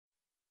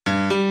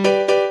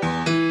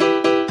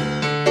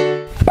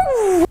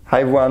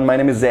Hi everyone, my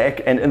name is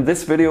Zach, and in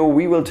this video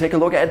we will take a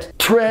look at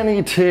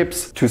 20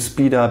 tips to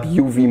speed up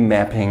UV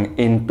mapping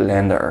in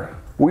Blender.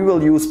 We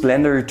will use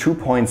Blender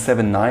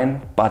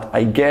 2.79, but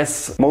I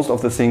guess most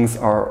of the things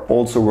are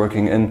also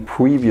working in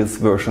previous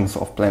versions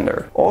of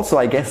Blender. Also,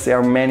 I guess there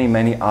are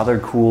many other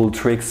cool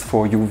tricks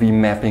for UV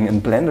mapping in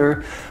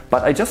Blender,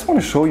 but I just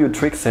want to show you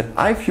tricks that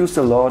I've used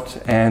a lot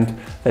and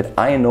that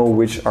I know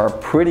which are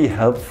pretty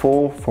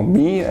helpful for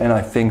me, and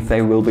I think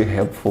they will be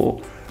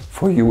helpful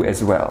for you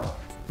as well.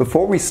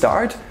 Before we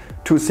start,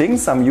 two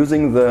things. I'm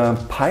using the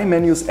Pi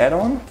Menus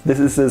add-on. This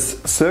is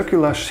this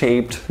circular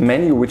shaped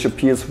menu which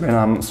appears when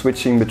I'm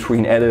switching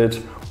between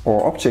edit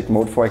or object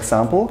mode, for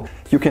example.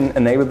 You can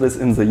enable this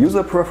in the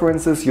user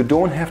preferences. You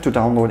don't have to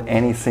download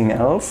anything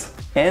else.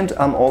 And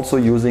I'm also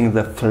using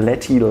the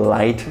Flatty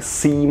Light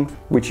theme,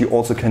 which you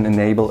also can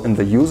enable in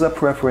the user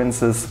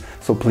preferences.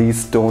 So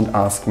please don't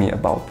ask me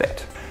about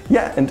that.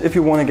 Yeah, and if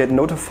you want to get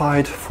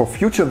notified for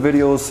future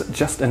videos,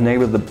 just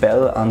enable the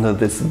bell under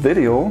this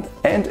video.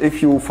 And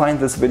if you find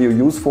this video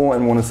useful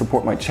and want to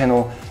support my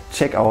channel,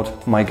 check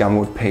out my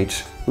Gumroad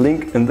page,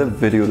 link in the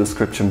video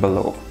description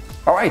below.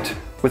 Alright,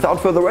 without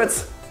further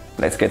words,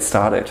 let's get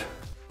started.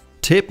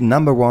 Tip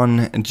number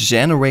 1,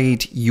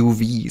 generate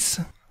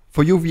UVs.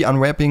 For UV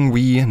unwrapping,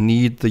 we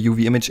need the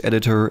UV image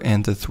editor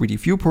and the 3D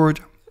viewport,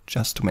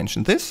 just to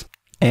mention this.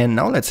 And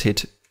now let's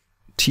hit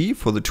T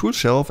for the tool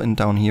shelf, and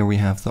down here we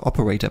have the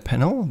operator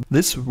panel.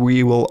 This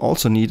we will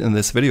also need in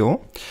this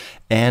video.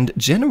 And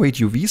generate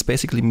UVs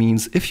basically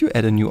means if you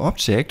add a new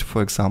object,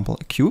 for example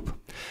a cube,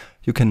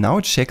 you can now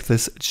check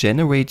this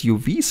generate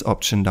UVs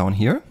option down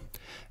here,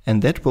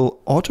 and that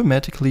will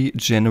automatically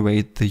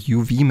generate the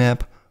UV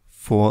map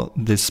for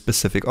this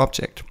specific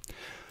object.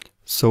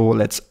 So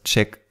let's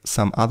check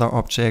some other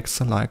objects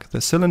like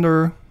the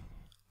cylinder,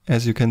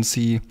 as you can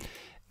see,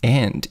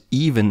 and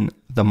even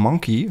the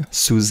monkey,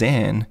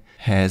 Suzanne,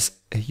 has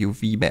a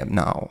UV map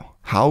now.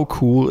 How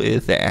cool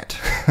is that?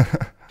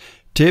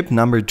 Tip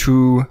number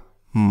 2,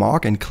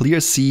 mark and clear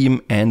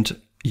seam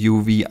and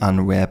UV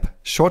unwrap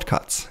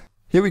shortcuts.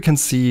 Here we can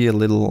see a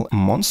little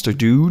monster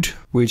dude,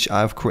 which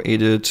I've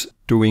created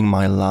during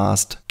my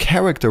last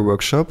character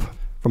workshop.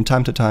 From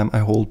time to time I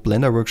hold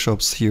Blender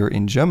workshops here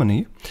in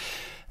Germany,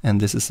 and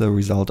this is the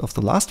result of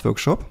the last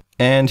workshop.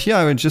 And here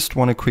I just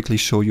want to quickly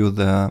show you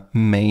the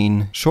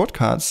main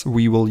shortcuts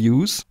we will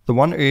use. The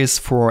one is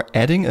for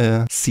adding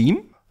a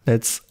seam.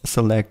 Let's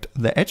select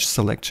the edge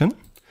selection.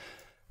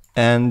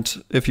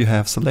 And if you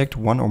have select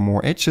one or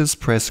more edges,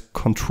 press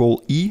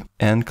Ctrl E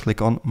and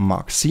click on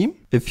Mark Seam.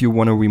 If you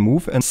want to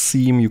remove a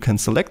seam, you can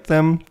select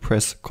them,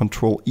 press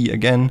Ctrl E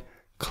again,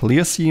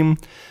 clear seam,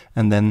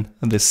 and then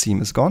this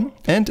seam is gone.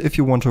 And if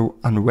you want to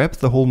unwrap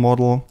the whole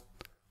model,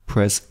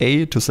 press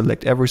A to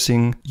select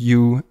everything,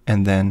 U,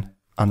 and then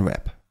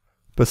unwrap.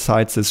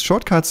 Besides these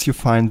shortcuts, you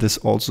find this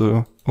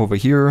also over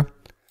here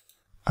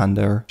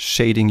under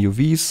shading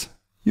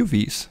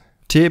UVs.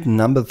 Tip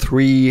number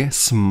 3,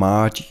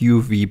 smart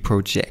UV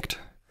project.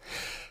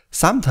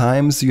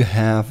 Sometimes you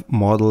have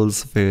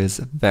models with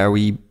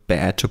very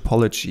bad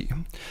topology.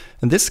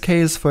 In this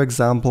case, for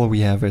example, we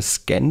have a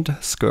scanned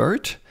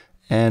skirt,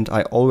 and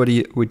I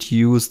already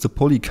reduced the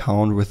poly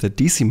count with the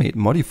decimate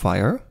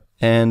modifier.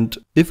 And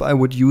if I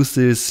would use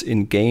this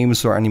in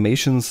games or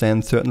animations,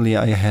 then certainly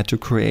I had to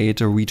create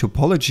a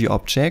retopology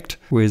object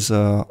with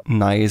a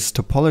nice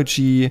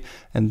topology,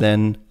 and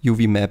then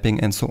UV mapping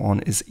and so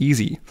on is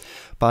easy.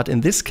 But in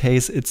this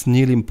case, it's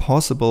nearly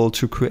impossible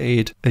to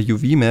create a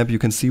UV map. You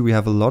can see we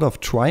have a lot of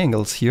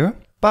triangles here.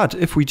 But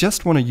if we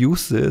just want to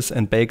use this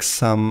and bake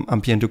some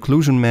ambient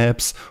occlusion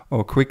maps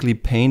or quickly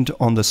paint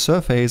on the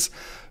surface,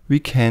 we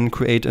can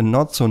create a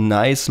not so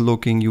nice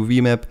looking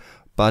UV map,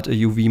 but a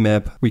UV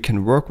map we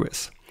can work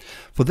with.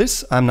 For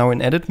this, I'm now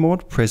in edit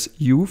mode, press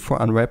U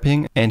for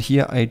unwrapping, and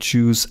here I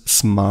choose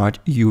Smart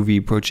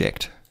UV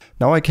Project.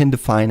 Now I can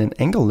define an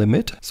angle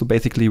limit, so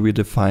basically we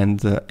define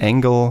the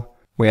angle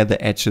where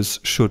the edges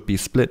should be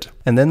split.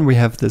 And then we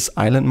have this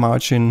island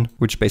margin,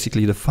 which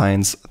basically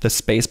defines the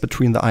space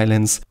between the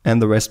islands,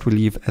 and the rest we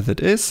leave as it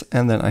is,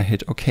 and then I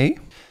hit OK.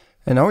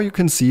 And now you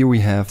can see we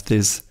have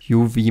this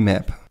UV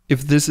map.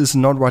 If this is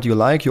not what you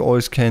like, you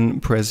always can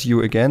press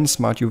U again,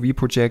 Smart UV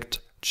Project,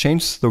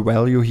 change the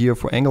value here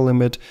for angle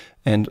limit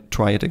and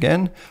try it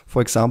again.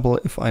 For example,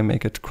 if I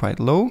make it quite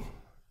low.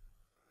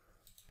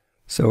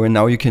 So and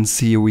now you can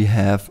see we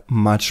have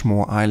much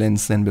more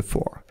islands than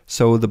before.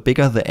 So the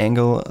bigger the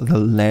angle, the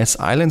less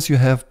islands you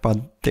have,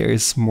 but there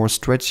is more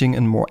stretching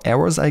and more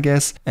errors, I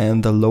guess.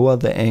 And the lower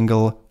the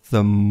angle,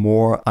 the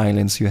more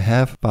islands you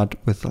have, but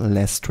with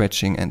less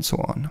stretching and so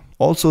on.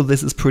 Also,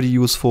 this is pretty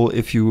useful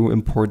if you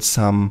import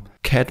some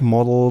CAD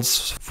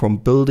models from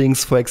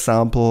buildings, for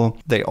example.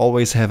 They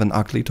always have an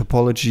ugly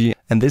topology,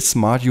 and this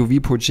Smart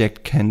UV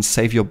project can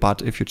save your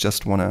butt if you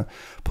just want to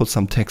put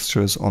some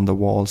textures on the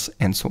walls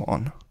and so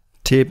on.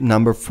 Tip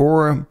number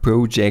 4,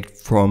 project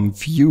from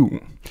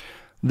view.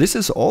 This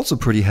is also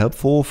pretty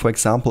helpful. For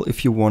example,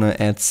 if you want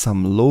to add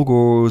some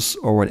logos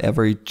or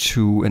whatever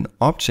to an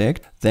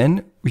object,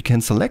 then we can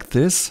select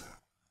this,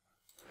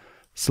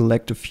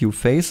 select a few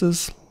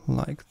faces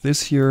like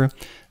this here,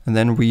 and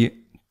then we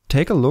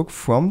take a look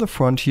from the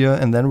front here,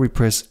 and then we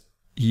press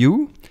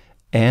U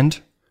and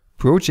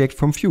project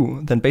from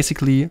view. Then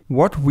basically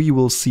what we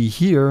will see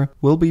here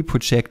will be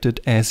projected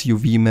as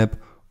UV map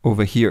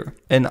over here.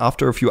 And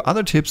after a few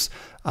other tips,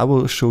 I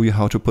will show you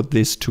how to put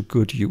this to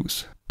good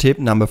use. Tip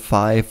number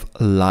 5,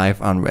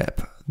 live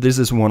unwrap. This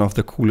is one of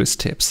the coolest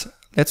tips.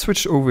 Let's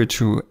switch over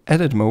to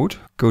edit mode,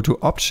 go to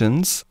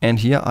options, and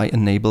here I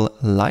enable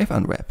live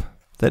unwrap.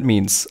 That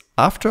means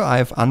after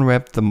I've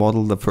unwrapped the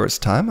model the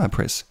first time, I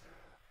press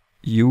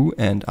U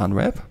and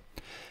unwrap.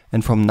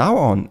 And from now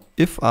on,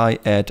 if I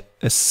add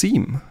a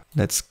seam,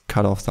 let's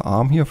cut off the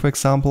arm here, for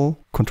example,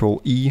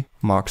 Ctrl E,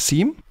 mark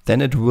seam,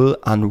 then it will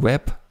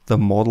unwrap the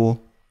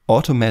model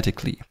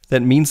automatically.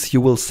 That means you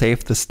will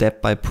save the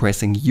step by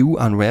pressing U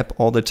unwrap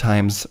all the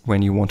times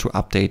when you want to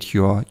update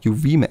your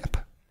UV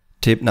map.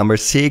 Tip number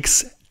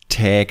 6,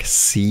 tag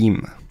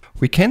seam.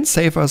 We can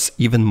save us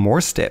even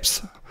more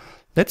steps.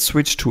 Let's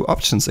switch to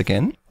options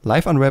again.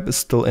 Live unwrap is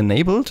still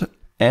enabled,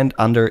 and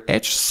under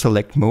edge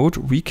select mode,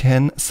 we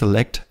can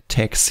select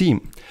tag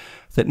seam.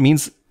 That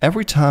means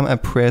every time I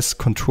press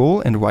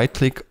Ctrl and right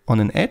click on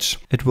an edge,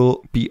 it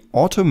will be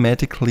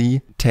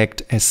automatically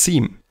tagged as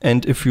seam.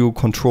 And if you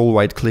Ctrl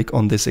right click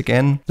on this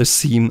again, the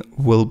seam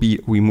will be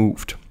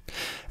removed.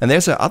 And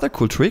there's another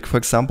cool trick. For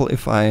example,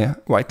 if I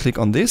right click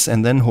on this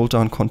and then hold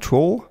down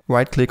Ctrl,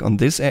 right click on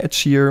this edge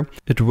here,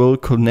 it will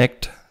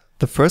connect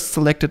the first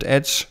selected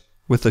edge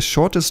with the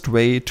shortest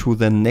way to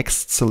the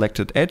next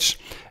selected edge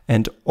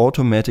and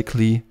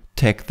automatically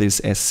tag this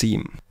as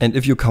seam. And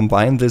if you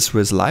combine this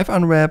with live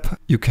unwrap,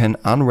 you can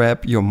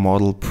unwrap your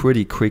model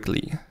pretty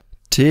quickly.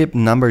 Tip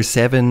number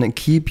 7,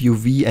 keep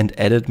UV and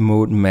edit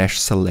mode mesh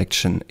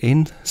selection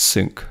in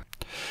sync.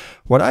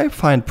 What I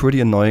find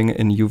pretty annoying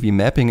in UV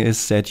mapping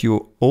is that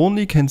you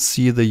only can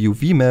see the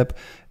UV map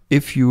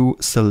if you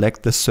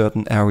select the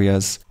certain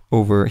areas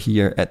over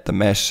here at the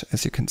mesh,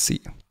 as you can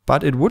see.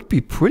 But it would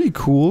be pretty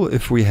cool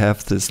if we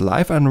have this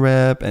live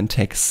unwrap and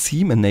tag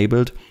seam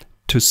enabled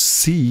to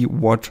see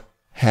what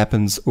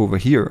happens over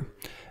here.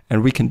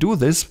 And we can do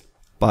this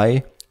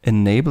by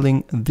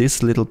enabling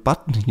this little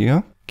button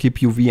here, keep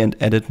UV and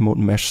edit mode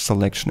mesh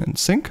selection in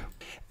sync.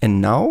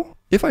 And now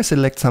if I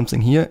select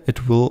something here,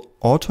 it will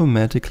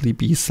automatically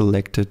be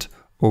selected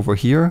over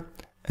here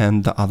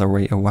and the other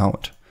way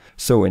around.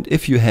 So, and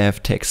if you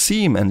have tag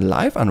seam and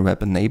live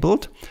unwrap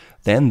enabled,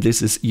 then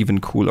this is even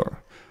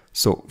cooler.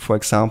 So for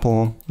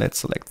example, let's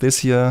select this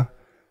here,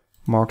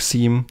 mark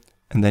seam,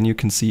 and then you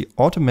can see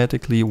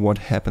automatically what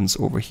happens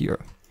over here.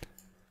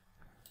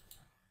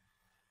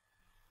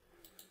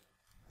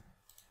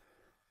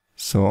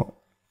 So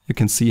you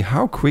can see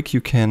how quick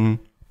you can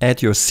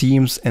add your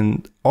seams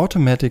and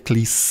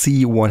automatically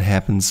see what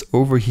happens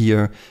over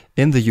here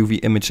in the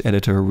UV image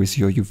editor with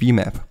your UV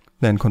map.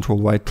 Then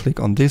Ctrl right click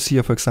on this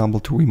here, for example,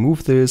 to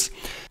remove this,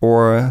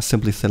 or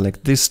simply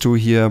select this two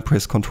here,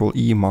 press Ctrl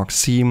E, mark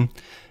seam,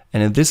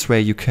 and in this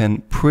way you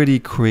can pretty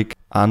quick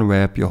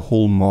unwrap your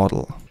whole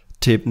model.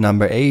 Tip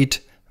number 8,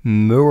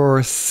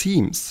 mirror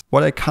seams.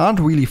 What I can't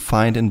really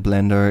find in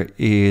Blender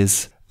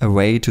is a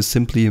way to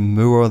simply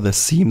mirror the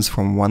seams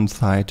from one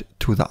side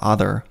to the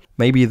other.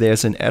 Maybe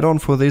there's an add-on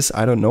for this,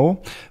 I don't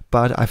know,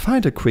 but I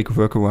find a quick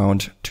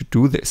workaround to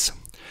do this.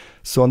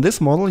 So on this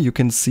model you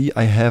can see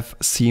I have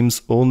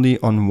seams only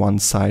on one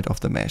side of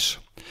the mesh.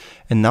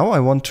 And now I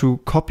want to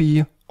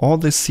copy all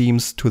the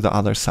seams to the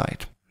other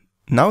side.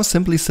 Now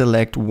simply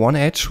select one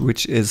edge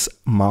which is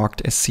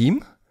marked as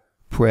seam,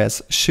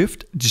 press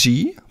Shift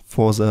G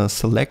for the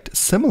Select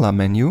Similar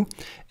menu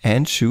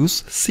and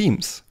choose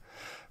Seams.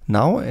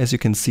 Now, as you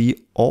can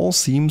see, all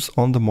seams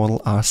on the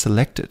model are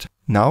selected.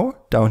 Now,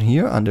 down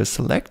here under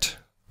Select,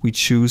 we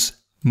choose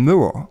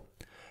Mirror.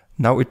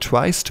 Now it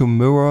tries to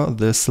mirror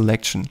the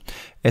selection.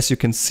 As you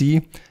can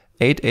see,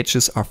 8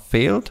 edges are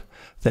failed.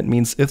 That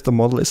means if the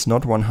model is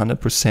not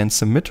 100%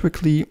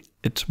 symmetrically,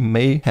 it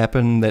may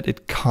happen that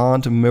it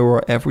can't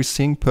mirror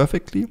everything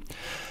perfectly.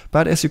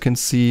 But as you can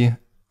see,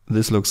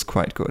 this looks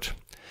quite good.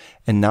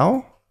 And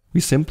now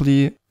we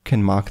simply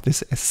can mark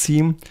this as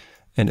seam,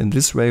 and in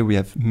this way we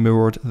have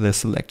mirrored the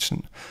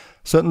selection.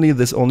 Certainly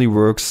this only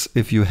works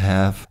if you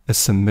have a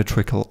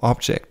symmetrical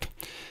object.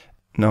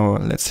 Now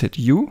let's hit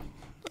U,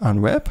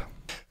 unwrap.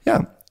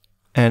 Yeah,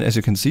 and as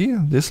you can see,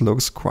 this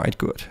looks quite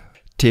good.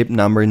 Tip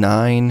number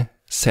 9,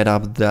 set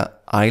up the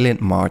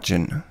island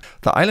margin.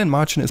 The island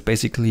margin is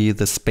basically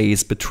the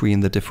space between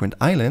the different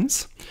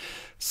islands.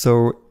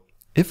 So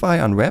if I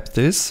unwrap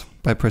this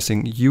by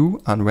pressing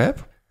U,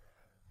 unwrap,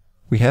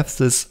 we have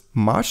this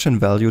margin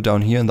value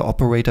down here in the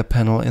operator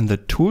panel in the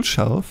tool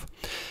shelf.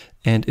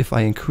 And if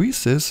I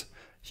increase this,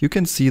 you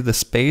can see the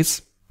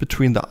space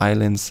between the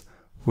islands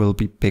will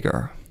be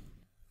bigger.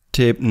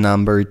 Tip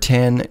number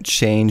 10,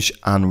 change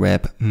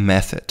unwrap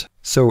method.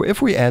 So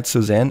if we add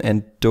Suzanne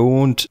and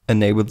don't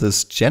enable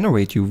this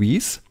generate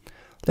UVs,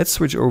 let's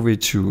switch over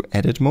to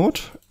edit mode,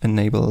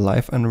 enable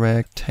live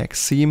unwrap, tag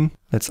seam.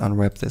 Let's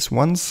unwrap this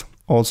once.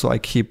 Also I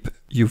keep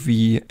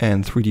UV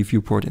and 3D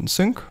viewport in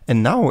sync.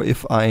 And now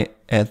if I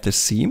add the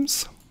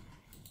seams,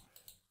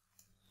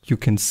 you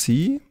can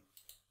see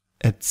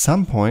at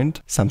some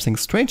point something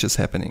strange is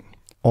happening.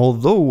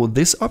 Although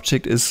this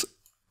object is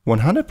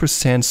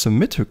 100%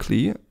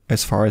 symmetrically,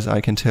 as far as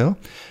I can tell,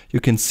 you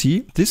can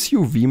see this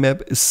UV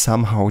map is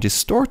somehow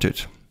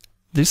distorted.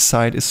 This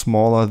side is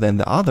smaller than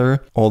the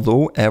other,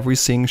 although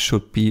everything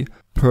should be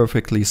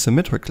perfectly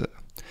symmetrical.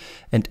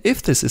 And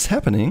if this is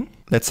happening,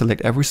 let's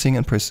select everything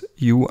and press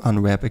U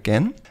unwrap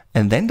again.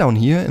 And then down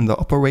here in the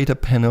operator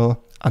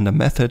panel under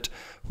method,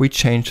 we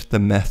change the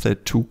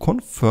method to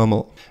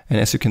conformal. And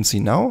as you can see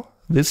now,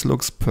 this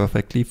looks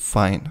perfectly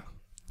fine.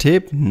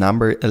 Tip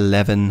number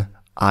 11,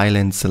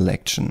 island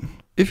selection.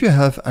 If you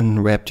have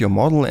unwrapped your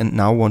model and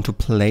now want to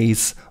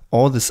place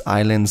all these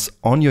islands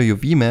on your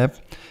UV map,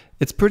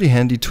 it's pretty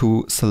handy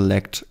to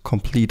select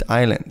complete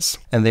islands.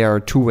 And there are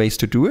two ways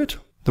to do it.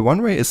 The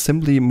one way is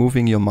simply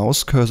moving your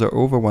mouse cursor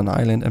over one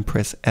island and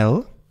press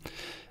L.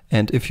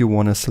 And if you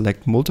want to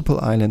select multiple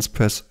islands,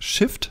 press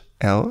Shift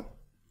L.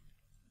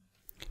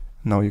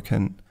 Now you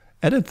can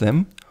edit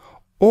them.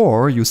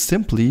 Or you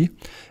simply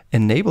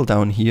enable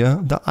down here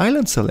the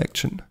island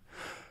selection.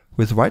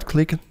 With right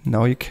click,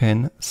 now you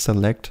can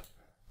select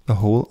the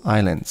whole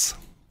islands.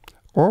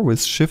 Or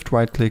with Shift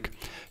right click,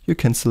 you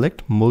can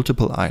select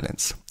multiple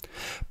islands.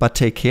 But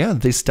take care,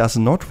 this does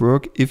not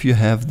work if you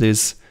have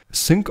this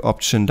sync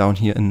option down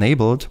here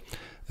enabled.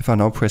 If I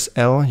now press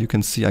L, you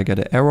can see I get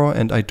an error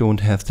and I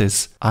don't have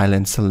this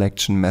island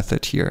selection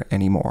method here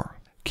anymore.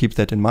 Keep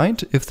that in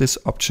mind if this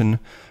option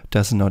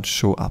does not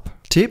show up.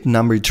 Tip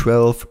number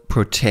 12,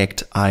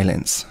 protect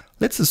islands.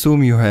 Let's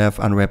assume you have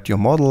unwrapped your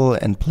model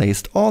and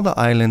placed all the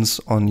islands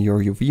on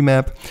your UV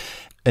map.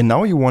 And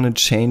now you want to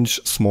change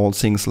small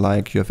things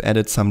like you have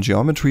added some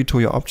geometry to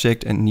your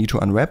object and need to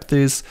unwrap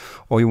this,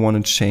 or you want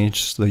to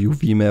change the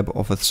UV map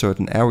of a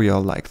certain area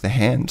like the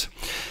hand.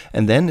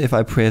 And then if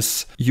I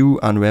press U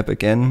unwrap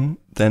again,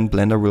 then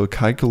Blender will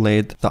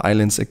calculate the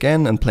islands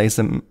again and place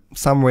them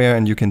somewhere,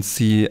 and you can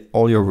see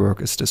all your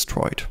work is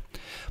destroyed.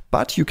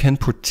 But you can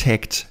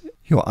protect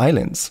your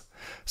islands.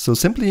 So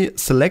simply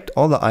select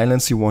all the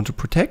islands you want to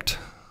protect.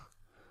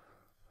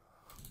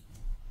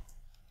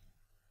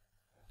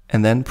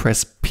 And then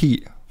press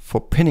P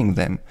for pinning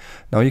them.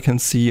 Now you can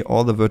see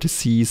all the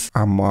vertices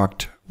are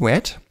marked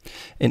red.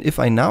 And if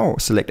I now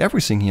select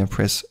everything here,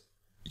 press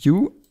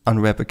U,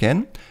 unwrap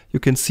again, you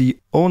can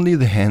see only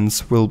the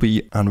hands will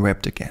be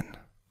unwrapped again.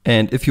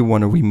 And if you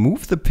want to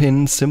remove the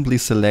pin, simply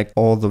select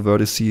all the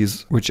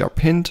vertices which are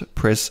pinned,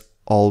 press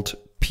Alt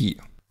P.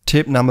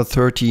 Tip number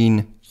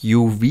 13,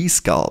 UV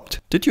sculpt.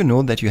 Did you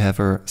know that you have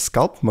a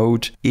sculpt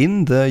mode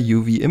in the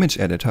UV image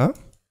editor?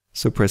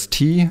 So press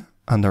T.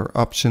 Under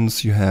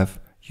options you have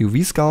UV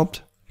sculpt,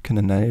 you can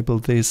enable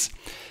this,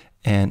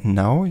 and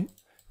now you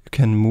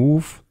can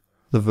move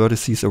the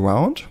vertices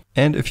around.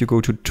 And if you go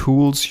to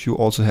tools, you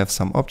also have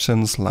some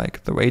options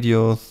like the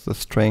radius, the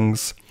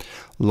strengths,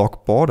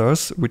 lock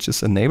borders, which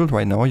is enabled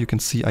right now. You can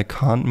see I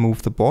can't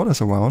move the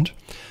borders around,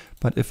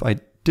 but if I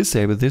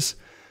disable this,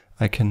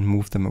 I can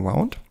move them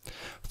around.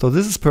 So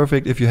this is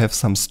perfect if you have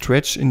some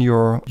stretch in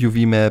your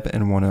UV map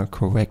and want to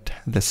correct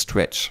the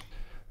stretch.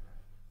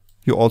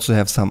 You also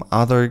have some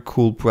other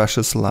cool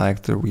brushes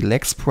like the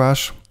Relax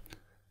brush.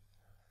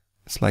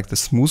 It's like the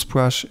smooth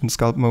brush in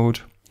sculpt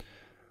mode.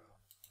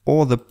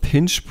 Or the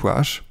pinch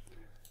brush.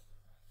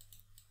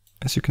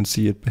 As you can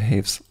see, it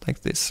behaves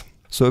like this.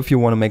 So if you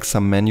want to make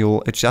some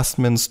manual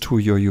adjustments to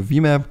your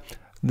UV map,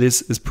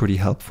 this is pretty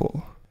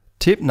helpful.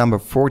 Tip number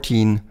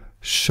 14,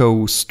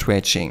 show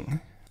stretching.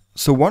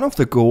 So one of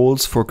the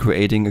goals for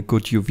creating a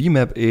good UV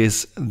map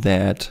is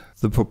that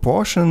the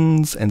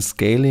proportions and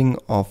scaling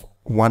of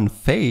one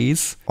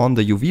face on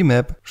the UV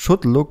map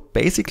should look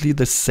basically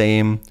the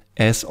same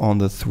as on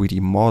the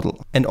 3D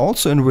model. And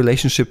also in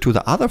relationship to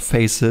the other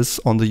faces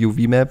on the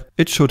UV map,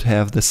 it should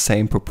have the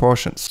same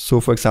proportions.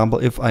 So for example,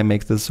 if I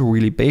make this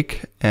really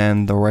big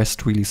and the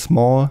rest really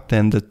small,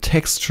 then the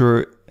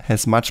texture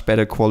has much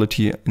better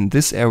quality in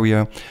this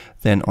area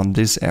than on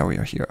this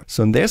area here.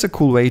 So there's a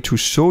cool way to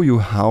show you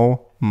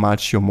how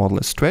much your model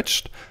is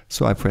stretched.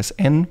 So I press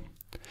N,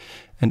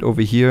 and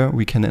over here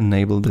we can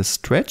enable this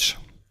stretch.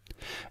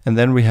 And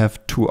then we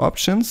have two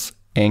options,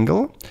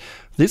 angle.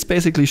 This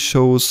basically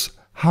shows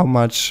how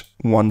much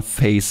one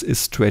face is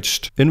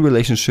stretched in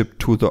relationship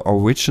to the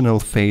original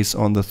face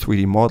on the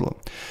 3D model.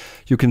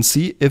 You can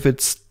see if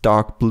it's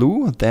dark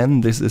blue,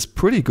 then this is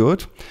pretty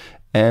good.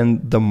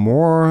 And the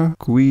more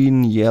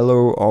green,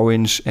 yellow,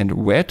 orange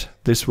and red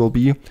this will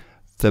be,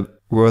 the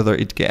further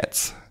it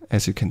gets,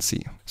 as you can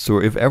see.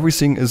 So if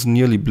everything is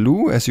nearly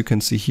blue, as you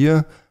can see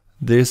here,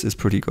 this is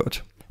pretty good.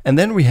 And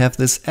then we have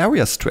this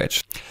area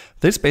stretch.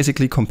 This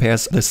basically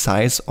compares the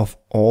size of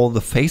all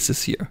the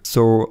faces here.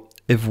 So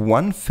if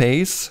one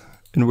face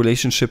in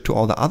relationship to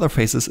all the other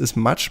faces is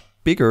much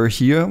bigger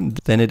here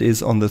than it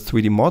is on the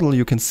 3D model,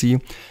 you can see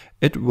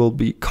it will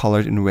be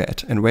colored in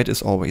red. And red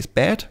is always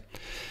bad.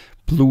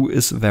 Blue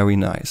is very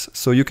nice.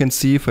 So you can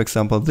see, for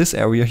example, this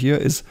area here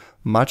is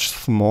much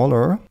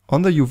smaller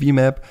on the UV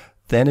map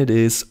than it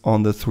is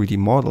on the 3D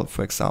model,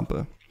 for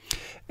example.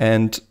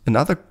 And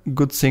another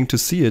good thing to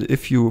see it,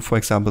 if you, for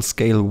example,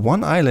 scale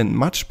one island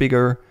much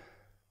bigger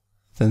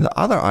than the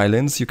other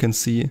islands, you can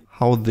see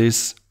how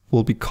this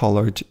will be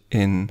colored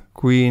in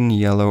green,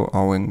 yellow,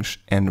 orange,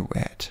 and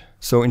red.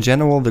 So in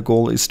general, the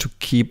goal is to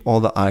keep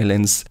all the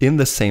islands in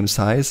the same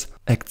size,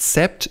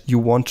 except you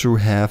want to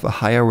have a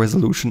higher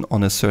resolution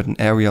on a certain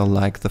area,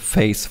 like the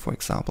face, for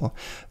example.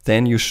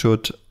 Then you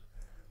should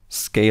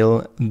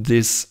scale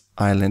this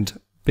island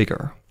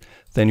bigger.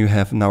 Then you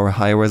have now a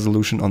higher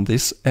resolution on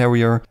this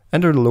area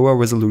and a lower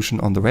resolution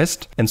on the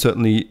rest. And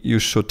certainly you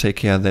should take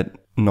care that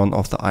none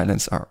of the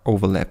islands are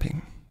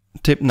overlapping.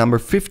 Tip number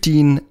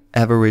 15,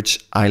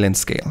 average island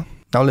scale.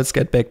 Now let's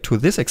get back to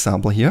this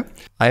example here.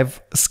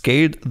 I've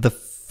scaled the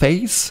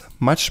face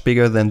much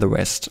bigger than the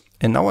rest.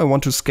 And now I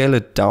want to scale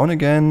it down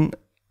again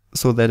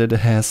so that it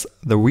has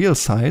the real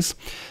size.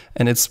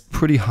 And it's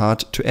pretty hard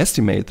to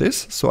estimate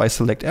this. So I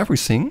select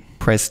everything,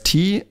 press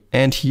T,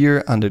 and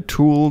here under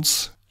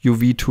Tools,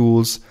 UV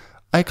Tools,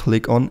 I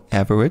click on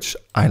Average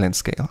Island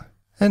Scale.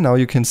 And now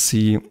you can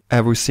see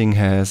everything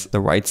has the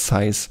right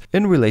size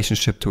in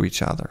relationship to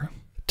each other.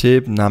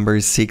 Tip number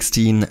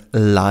 16,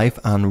 Live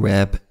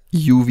Unwrap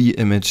UV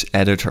Image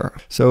Editor.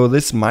 So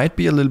this might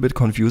be a little bit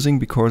confusing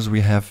because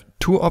we have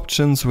two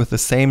options with the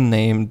same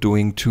name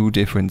doing two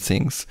different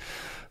things.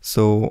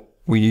 So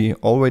we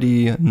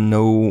already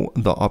know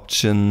the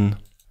option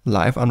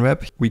Live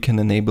Unwrap we can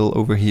enable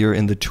over here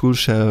in the tool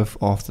shelf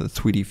of the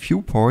 3D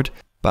viewport.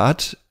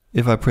 But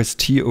if I press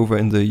T over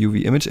in the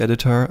UV Image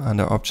Editor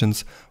under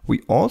Options,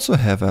 we also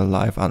have a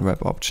Live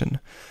Unwrap option.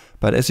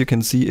 But as you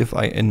can see, if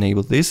I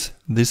enable this,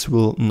 this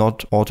will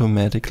not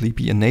automatically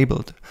be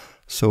enabled.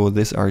 So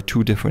these are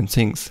two different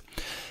things.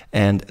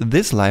 And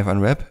this Live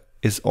Unwrap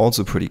is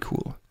also pretty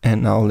cool.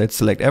 And now let's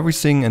select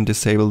everything and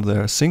disable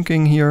the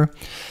syncing here.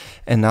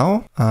 And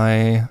now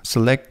I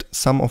select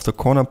some of the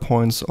corner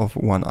points of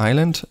one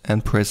island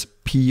and press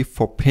P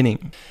for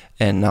pinning.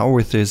 And now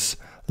with this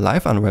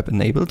Live Unwrap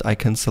enabled, I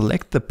can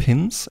select the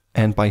pins,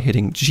 and by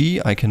hitting G,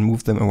 I can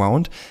move them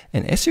around.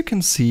 And as you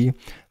can see,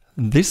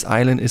 this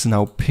island is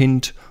now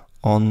pinned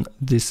on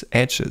these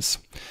edges.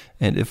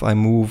 And if I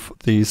move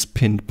these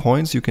pinned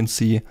points, you can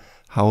see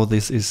how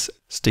this is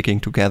sticking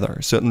together.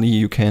 Certainly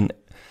you can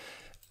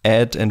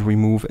add and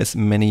remove as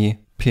many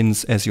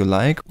pins as you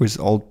like. With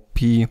Alt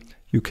P,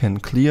 you can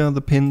clear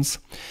the pins.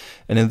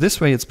 And in this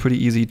way, it's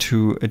pretty easy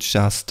to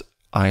adjust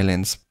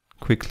islands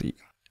quickly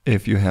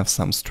if you have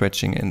some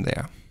stretching in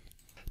there.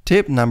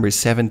 Tip number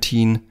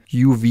 17,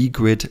 UV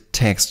grid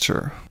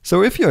texture.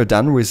 So if you're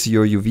done with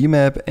your UV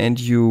map and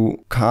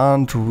you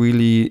can't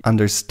really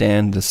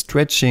understand the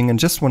stretching and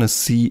just want to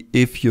see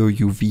if your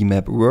UV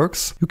map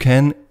works, you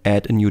can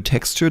add a new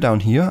texture down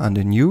here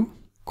under New.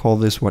 Call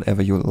this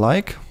whatever you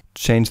like.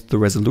 Change the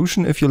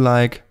resolution if you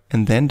like.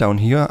 And then down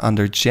here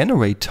under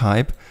Generate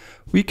Type,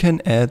 we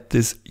can add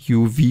this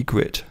UV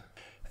grid.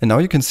 And now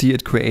you can see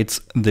it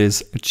creates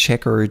this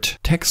checkered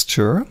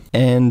texture.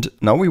 And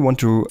now we want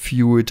to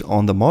view it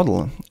on the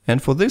model.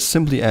 And for this,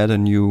 simply add a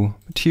new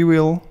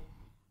material.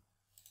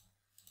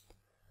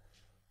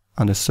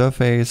 Under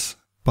Surface,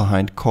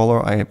 behind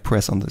Color, I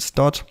press on this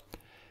dot.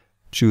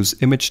 Choose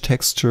Image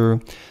Texture.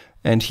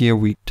 And here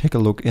we take a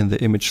look in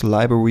the image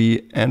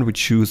library and we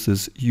choose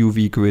this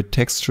UV grid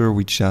texture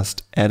we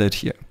just added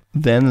here.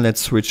 Then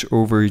let's switch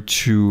over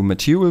to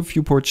Material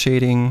Viewport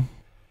Shading.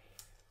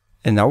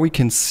 And now we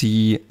can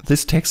see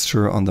this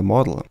texture on the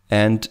model.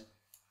 And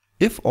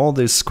if all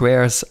these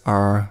squares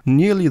are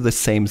nearly the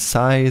same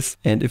size,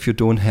 and if you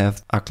don't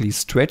have ugly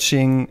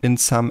stretching in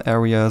some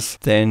areas,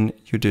 then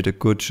you did a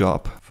good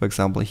job. For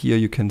example, here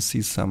you can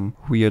see some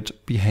weird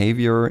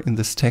behavior in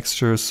this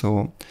texture,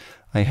 so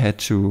I had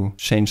to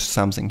change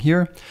something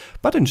here.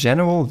 But in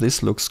general,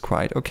 this looks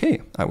quite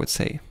okay, I would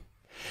say.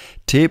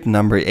 Tip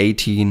number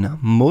 18,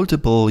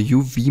 multiple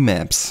UV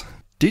maps.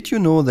 Did you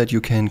know that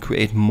you can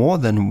create more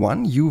than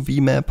one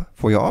UV map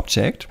for your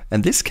object?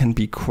 And this can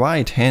be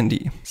quite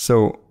handy.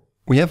 So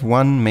we have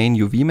one main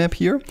UV map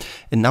here,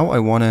 and now I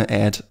want to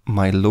add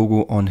my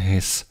logo on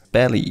his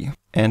belly.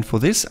 And for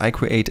this, I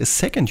create a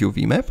second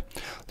UV map.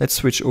 Let's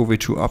switch over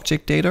to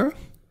Object Data,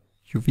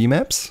 UV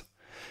Maps.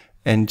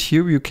 And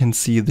here you can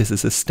see this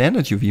is a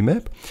standard UV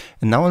map.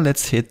 And now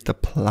let's hit the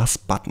plus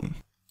button.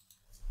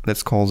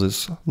 Let's call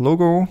this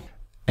logo.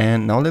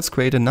 And now let's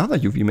create another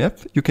UV map.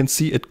 You can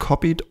see it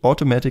copied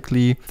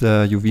automatically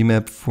the UV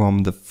map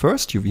from the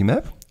first UV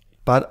map,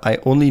 but I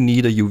only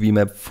need a UV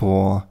map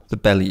for the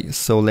belly.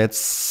 So let's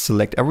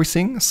select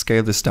everything,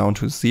 scale this down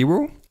to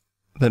 0.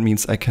 That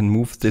means I can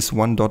move this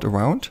one dot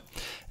around.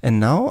 And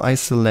now I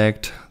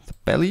select the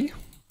belly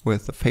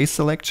with the face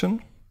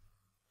selection.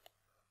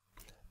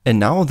 And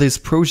now this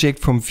project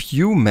from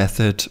view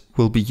method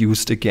will be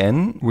used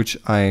again, which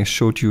I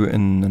showed you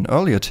in an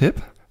earlier tip.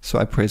 So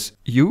I press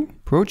U,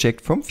 project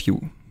from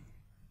view.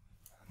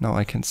 Now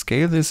I can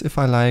scale this if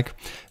I like.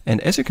 And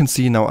as you can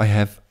see, now I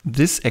have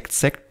this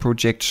exact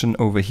projection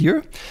over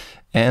here.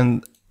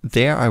 And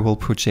there I will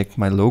project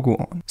my logo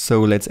on.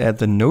 So let's add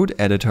the node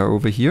editor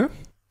over here.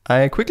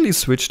 I quickly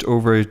switched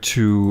over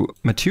to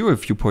material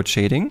viewport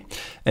shading,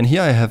 and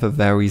here I have a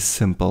very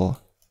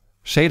simple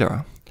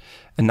shader.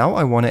 And now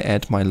I want to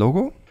add my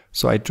logo.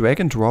 So I drag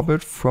and drop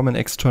it from an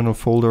external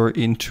folder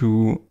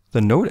into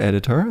the node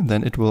editor,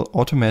 then it will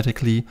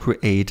automatically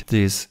create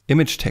this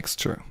image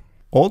texture.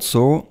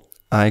 Also,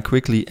 I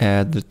quickly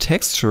add the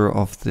texture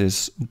of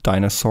this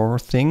dinosaur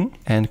thing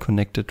and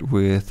connect it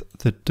with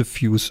the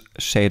diffuse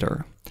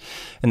shader.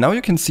 And now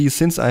you can see,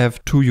 since I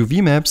have two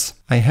UV maps,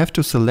 I have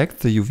to select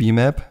the UV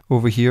map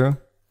over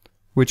here,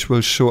 which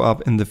will show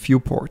up in the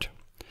viewport.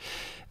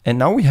 And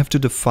now we have to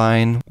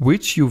define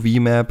which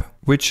UV map,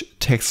 which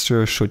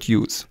texture should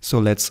use. So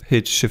let's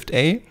hit Shift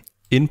A,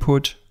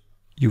 input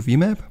UV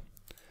map.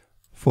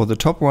 For the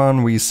top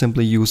one, we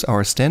simply use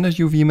our standard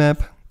UV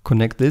map,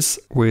 connect this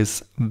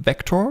with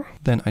vector.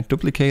 Then I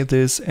duplicate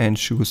this and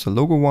choose the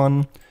logo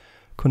one,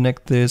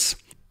 connect this.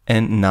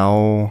 And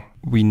now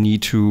we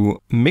need to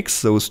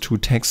mix those two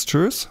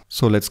textures.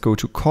 So let's go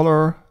to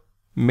color,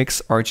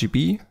 mix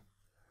RGB,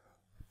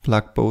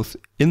 plug both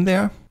in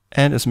there.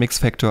 And as mix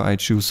factor, I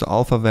choose the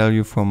alpha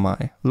value from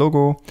my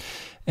logo.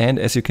 And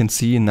as you can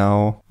see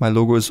now, my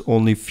logo is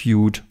only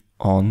viewed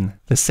on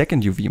the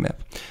second UV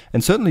map.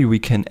 And certainly we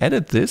can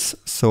edit this.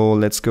 So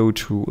let's go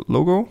to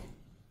logo,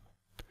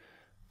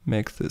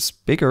 make this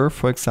bigger,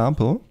 for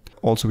example.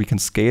 Also, we can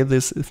scale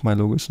this if my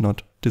logo is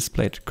not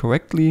displayed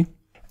correctly.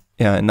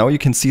 Yeah, and now you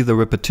can see the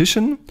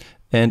repetition.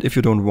 And if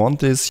you don't want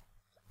this,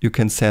 you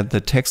can set the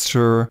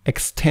texture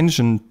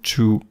extension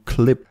to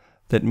clip.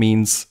 That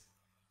means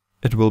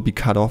it will be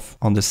cut off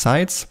on the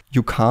sides.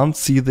 You can't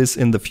see this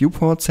in the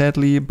viewport,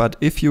 sadly, but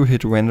if you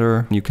hit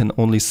render, you can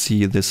only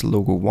see this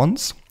logo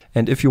once.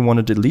 And if you want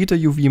to delete a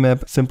UV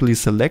map, simply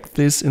select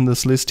this in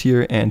this list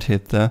here and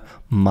hit the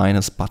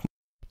minus button.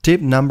 Tip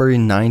number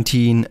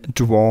 19,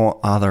 draw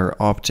other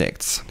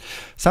objects.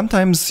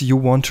 Sometimes you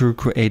want to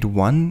create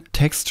one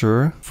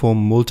texture for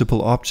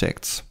multiple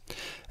objects.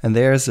 And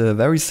there's a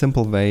very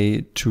simple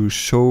way to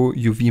show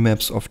UV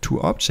maps of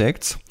two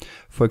objects.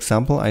 For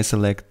example, I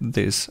select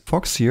this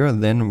fox here,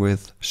 then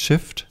with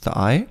Shift, the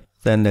eye.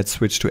 Then let's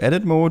switch to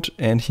edit mode,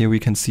 and here we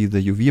can see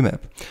the UV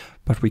map.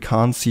 But we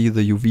can't see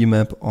the UV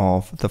map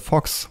of the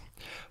fox.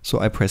 So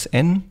I press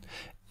N,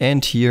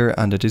 and here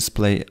under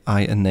display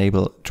I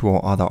enable draw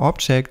other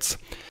objects.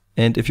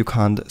 And if you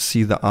can't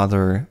see the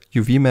other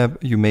UV map,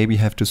 you maybe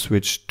have to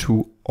switch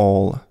to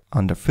all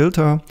under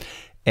filter.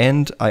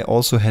 And I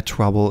also had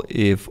trouble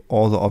if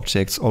all the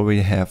objects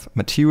already have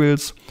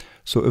materials.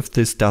 So if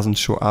this doesn't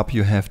show up,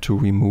 you have to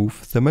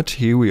remove the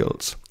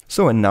materials.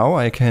 So and now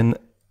I can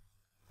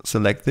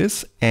select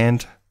this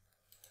and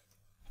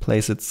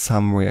place it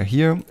somewhere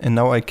here. And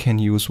now I can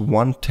use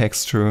one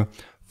texture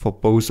for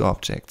both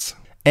objects.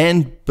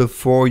 And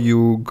before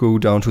you go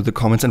down to the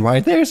comments and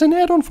write, there's an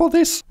add-on for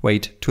this,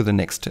 wait to the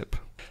next tip.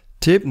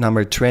 Tip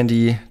number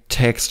 20,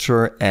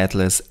 texture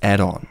atlas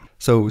add-on.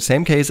 So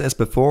same case as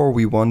before,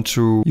 we want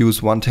to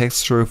use one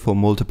texture for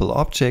multiple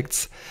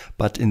objects,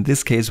 but in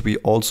this case we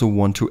also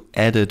want to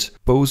edit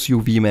both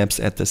UV maps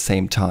at the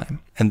same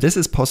time. And this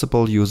is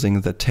possible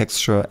using the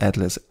texture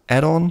atlas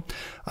add-on.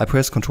 I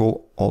press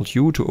Ctrl Alt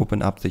U to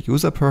open up the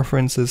user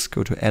preferences,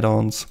 go to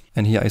add-ons,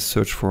 and here I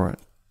search for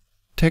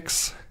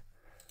text,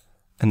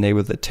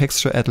 enable the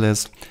texture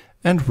atlas,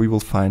 and we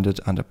will find it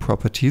under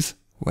properties,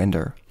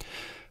 render.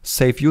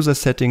 Save user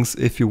settings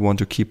if you want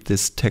to keep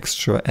this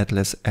texture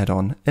atlas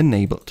add-on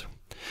enabled.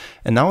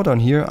 And now down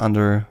here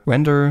under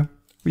render,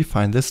 we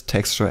find this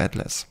texture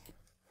atlas.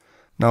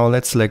 Now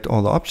let's select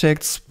all the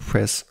objects,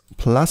 press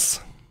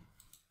plus.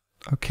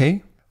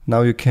 Okay.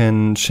 Now you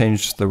can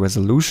change the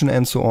resolution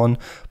and so on,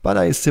 but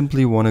I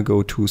simply want to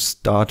go to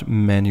Start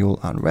Manual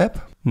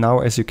Unwrap. Now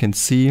as you can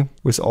see,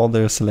 with all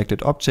the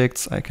selected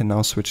objects, I can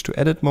now switch to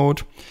edit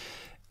mode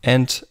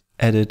and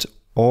edit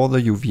all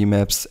the UV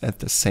maps at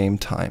the same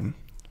time.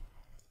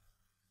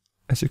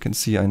 As you can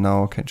see, I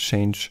now can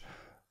change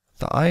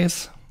the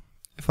eyes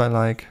if I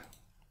like.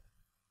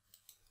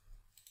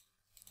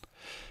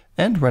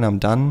 And when I'm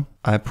done,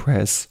 I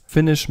press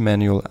Finish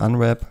Manual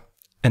Unwrap.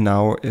 And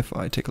now if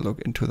I take a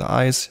look into the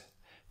eyes,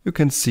 you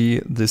can see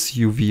this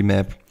UV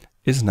map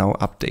is now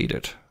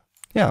updated.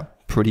 Yeah,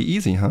 pretty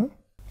easy, huh?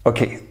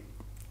 Okay,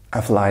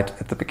 I've lied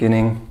at the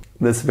beginning.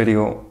 This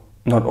video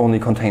not only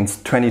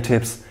contains 20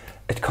 tips,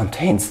 it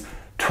contains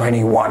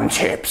 21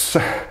 tips.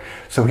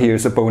 So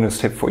here's a bonus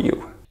tip for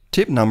you.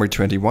 Tip number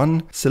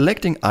 21,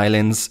 selecting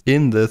islands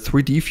in the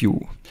 3D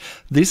view.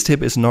 This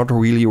tip is not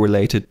really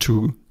related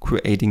to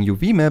creating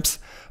UV maps,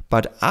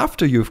 but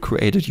after you've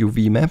created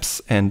UV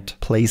maps and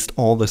placed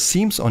all the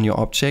seams on your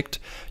object,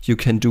 you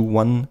can do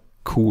one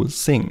cool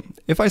thing.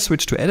 If I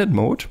switch to edit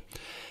mode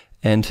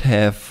and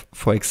have,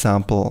 for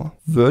example,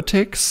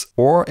 vertex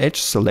or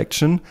edge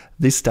selection,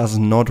 this does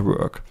not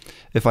work.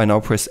 If I now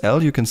press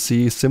L, you can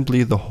see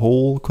simply the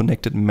whole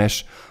connected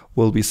mesh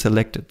will be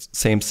selected.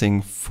 Same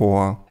thing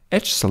for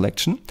edge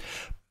selection.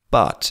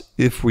 But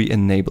if we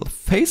enable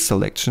face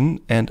selection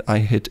and I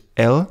hit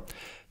L,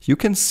 you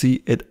can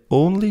see it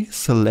only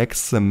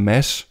selects the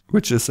mesh,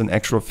 which is in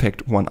actual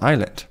fact one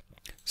island.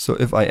 So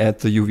if I add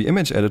the UV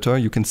image editor,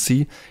 you can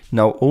see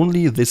now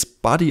only this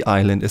body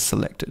island is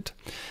selected.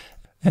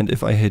 And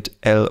if I hit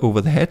L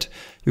over the head,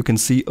 you can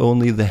see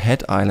only the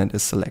head island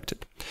is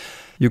selected.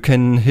 You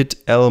can hit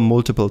L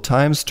multiple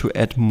times to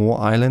add more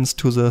islands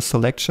to the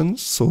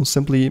selections. So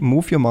simply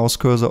move your mouse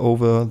cursor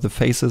over the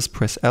faces,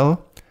 press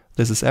L.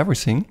 This is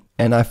everything.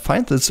 And I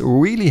find this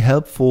really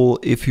helpful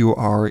if you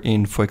are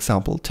in, for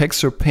example,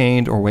 texture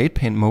paint or weight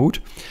paint mode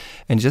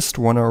and just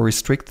want to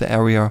restrict the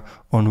area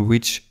on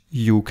which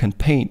you can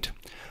paint.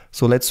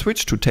 So let's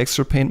switch to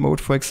texture paint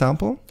mode, for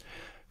example.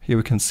 Here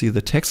we can see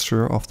the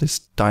texture of this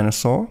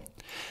dinosaur.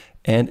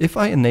 And if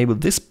I enable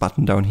this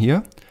button down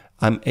here,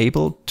 I'm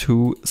able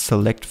to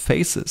select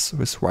faces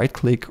with right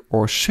click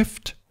or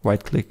shift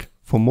right click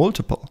for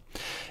multiple.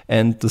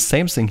 And the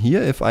same thing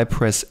here, if I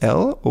press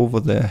L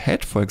over the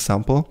head, for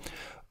example,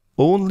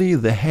 only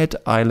the head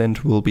island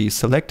will be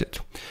selected.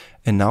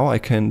 And now I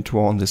can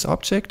draw on this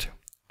object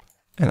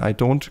and I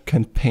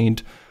can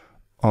paint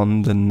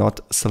on the not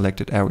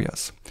selected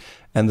areas.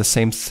 And the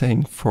same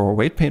thing for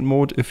weight paint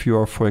mode. If you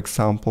are, for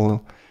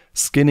example,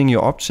 skinning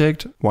your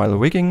object while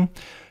rigging,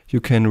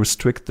 you can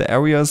restrict the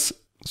areas.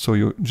 So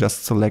you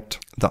just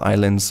select the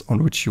islands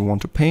on which you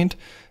want to paint,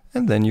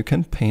 and then you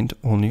can paint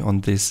only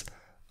on these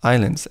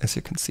islands, as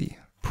you can see.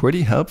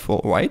 Pretty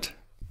helpful, right?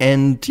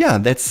 And yeah,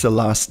 that's the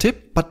last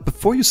tip. But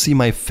before you see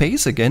my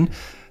face again,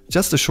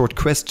 just a short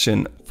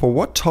question. For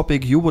what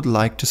topic you would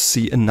like to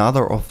see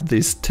another of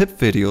these tip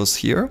videos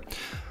here?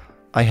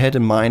 I had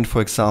in mind,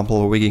 for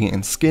example, rigging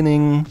and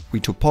skinning,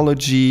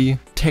 retopology,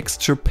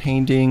 texture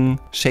painting,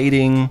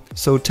 shading.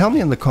 So tell me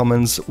in the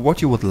comments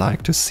what you would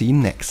like to see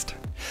next.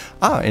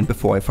 And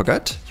before I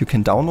forget, you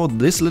can download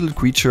this little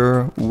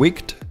creature,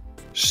 wigged,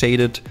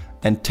 shaded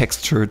and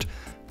textured,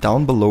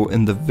 down below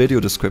in the video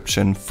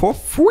description for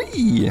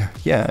free.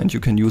 Yeah, and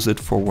you can use it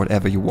for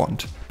whatever you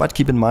want. But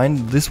keep in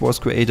mind, this was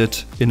created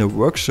in a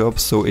workshop,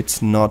 so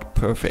it's not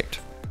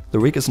perfect. The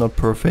rig is not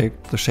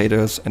perfect, the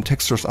shaders and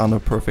textures are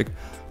not perfect,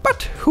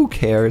 but who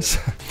cares?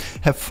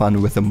 Have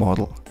fun with the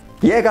model.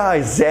 Yeah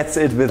guys, that's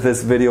it with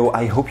this video.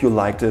 I hope you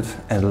liked it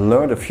and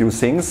learned a few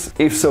things.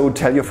 If so,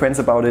 tell your friends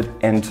about it,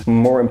 and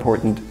more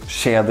important,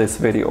 share this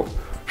video.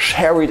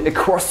 Share it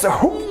across the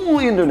whole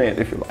internet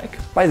if you like.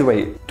 By the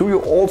way, do you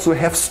also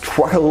have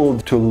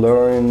struggled to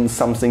learn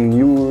something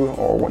new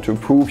or want to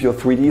improve your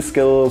 3D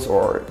skills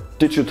or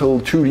digital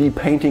 2D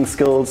painting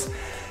skills?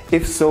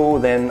 If so,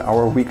 then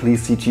our weekly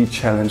CG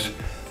challenge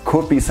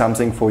could be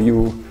something for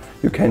you.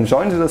 You can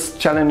join this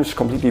challenge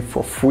completely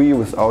for free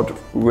without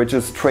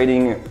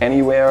registering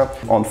anywhere.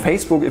 On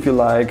Facebook if you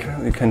like,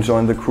 you can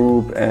join the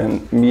group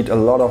and meet a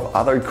lot of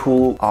other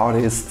cool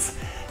artists,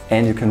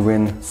 and you can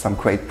win some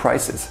great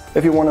prizes.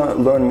 If you want to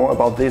learn more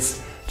about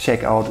this,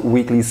 check out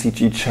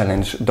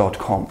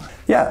weeklycgchallenge.com.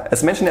 Yeah,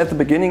 as mentioned at the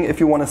beginning, if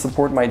you want to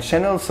support my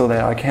channel so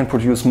that I can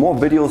produce more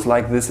videos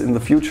like this in the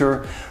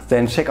future,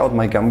 then check out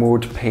my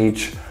Gumroad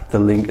page. The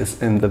link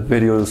is in the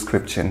video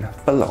description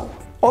below.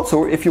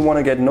 Also, if you want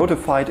to get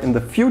notified in the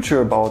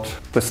future about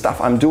the stuff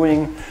I'm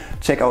doing,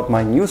 check out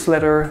my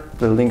newsletter.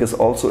 The link is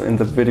also in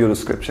the video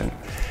description.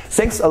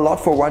 Thanks a lot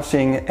for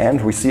watching, and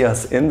we see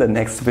us in the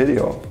next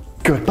video.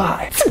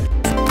 Goodbye!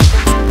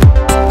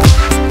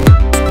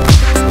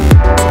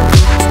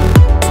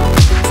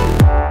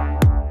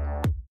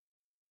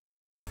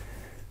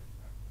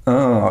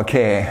 Oh,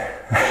 okay.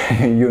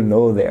 You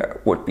know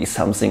there would be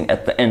something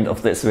at the end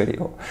of this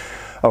video.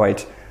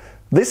 Alright.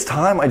 This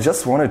time I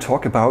just want to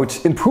talk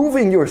about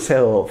improving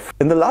yourself.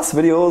 In the last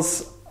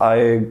videos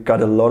I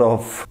got a lot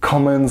of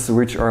comments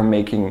which are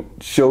making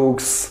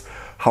jokes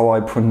how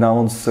I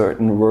pronounce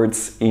certain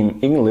words in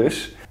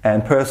English.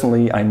 And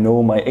personally I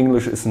know my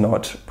English is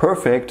not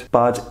perfect,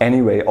 but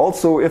anyway,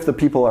 also if the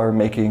people are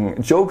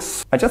making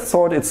jokes, I just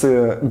thought it's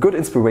a good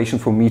inspiration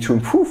for me to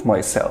improve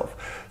myself.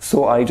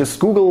 So I just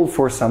Googled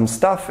for some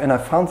stuff and I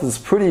found this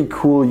pretty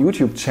cool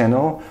YouTube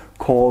channel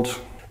called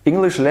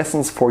English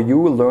Lessons for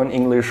You, Learn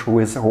English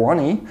with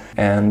Ronnie,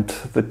 and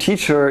the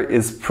teacher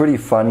is pretty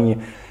funny,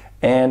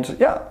 and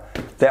yeah,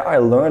 there I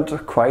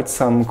learned quite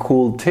some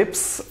cool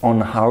tips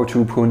on how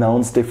to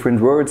pronounce different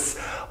words,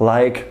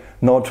 like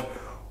not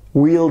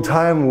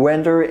real-time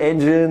render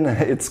engine,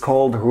 it's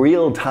called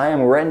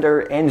real-time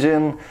render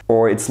engine,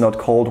 or it's not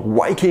called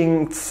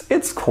Vikings,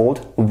 it's called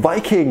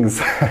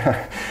Vikings.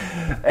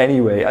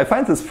 Anyway, I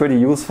find this pretty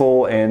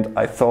useful and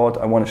I thought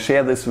I want to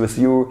share this with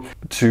you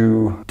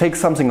to take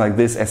something like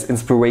this as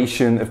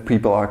inspiration. If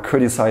people are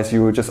criticize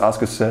you, just ask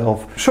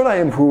yourself, should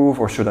I improve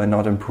or should I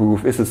not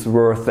improve? Is this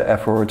worth the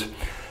effort?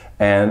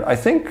 And I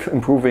think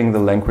improving the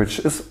language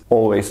is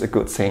always a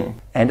good thing.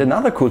 And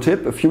another cool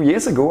tip, a few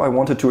years ago I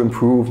wanted to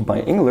improve my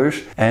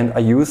English and I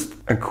used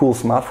a cool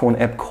smartphone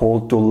app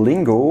called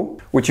Duolingo,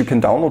 which you can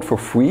download for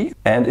free.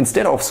 And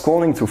instead of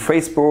scrolling through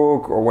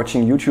Facebook or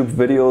watching YouTube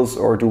videos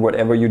or do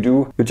whatever you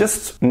do, you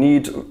just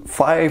need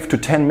 5 to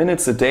 10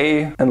 minutes a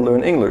day and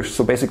learn English.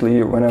 So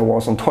basically when I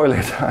was on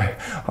toilet, I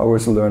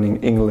was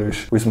learning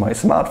English with my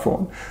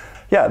smartphone.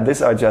 Yeah,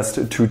 these are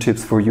just 2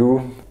 tips for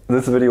you.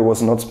 This video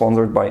was not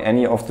sponsored by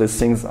any of the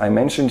things I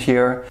mentioned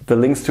here. The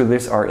links to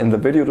this are in the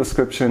video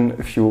description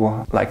if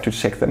you like to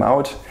check them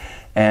out.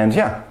 And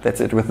yeah,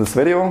 that's it with this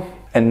video.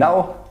 And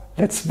now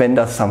let's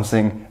render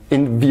something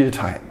in real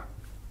time.